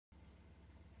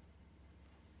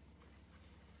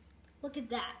Look at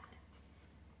that.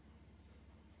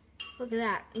 Look at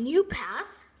that. New path.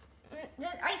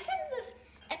 I set this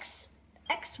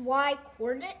XY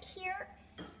coordinate here.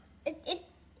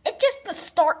 It's just the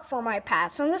start for my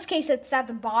path. So in this case, it's at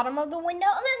the bottom of the window.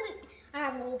 And then I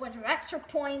have a whole bunch of extra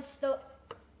points.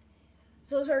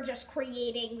 Those are just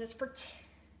creating this.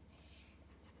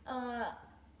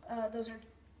 Those are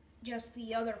just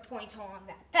the other points along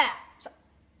that path. So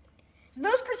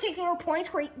those particular points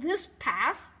create this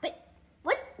path. But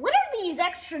what are these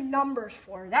extra numbers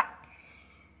for?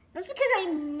 That's because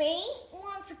I may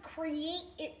want to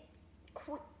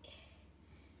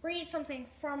create something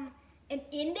from an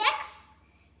index.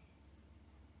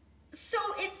 So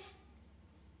instead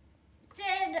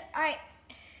I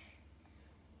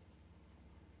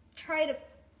try to.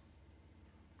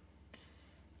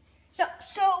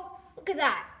 So look at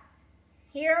that.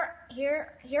 Here,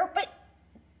 but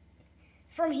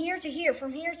from here to here,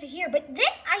 from here to here. But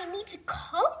then I need to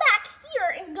come back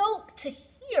here and go to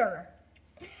here.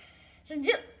 So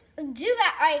do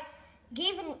that, I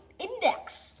gave an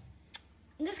index.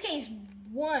 In this case,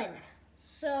 1.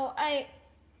 So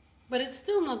But it's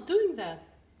still not doing that.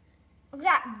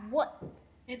 That what?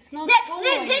 It's not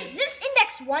following. This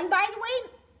index 1, by the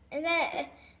way, and then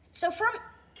so from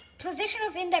position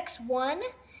of index 1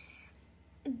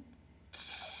 to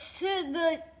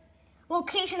the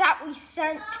location that we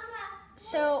sent.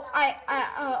 So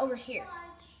I over here.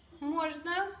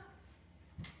 Можно.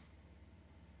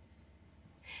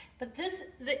 But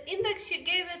the index you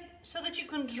gave it so that you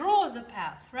can draw the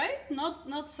path, right?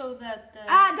 Not so that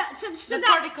the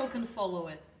particle can follow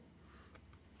it.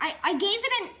 I gave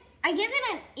it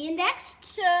an index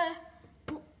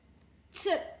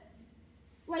to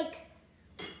like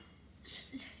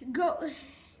go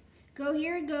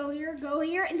here, go here, go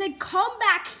here, and then come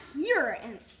back here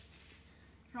and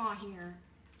draw here.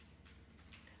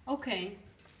 Okay.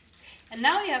 And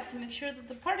now you have to make sure that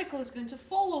the particle is going to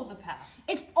follow the path.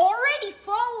 It's already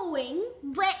following,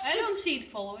 but I don't see it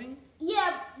following.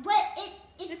 Yeah, but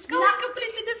it's going a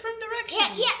completely different direction.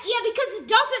 Yeah, because it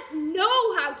doesn't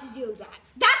know how to do that.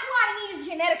 That's why I need a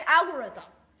genetic algorithm.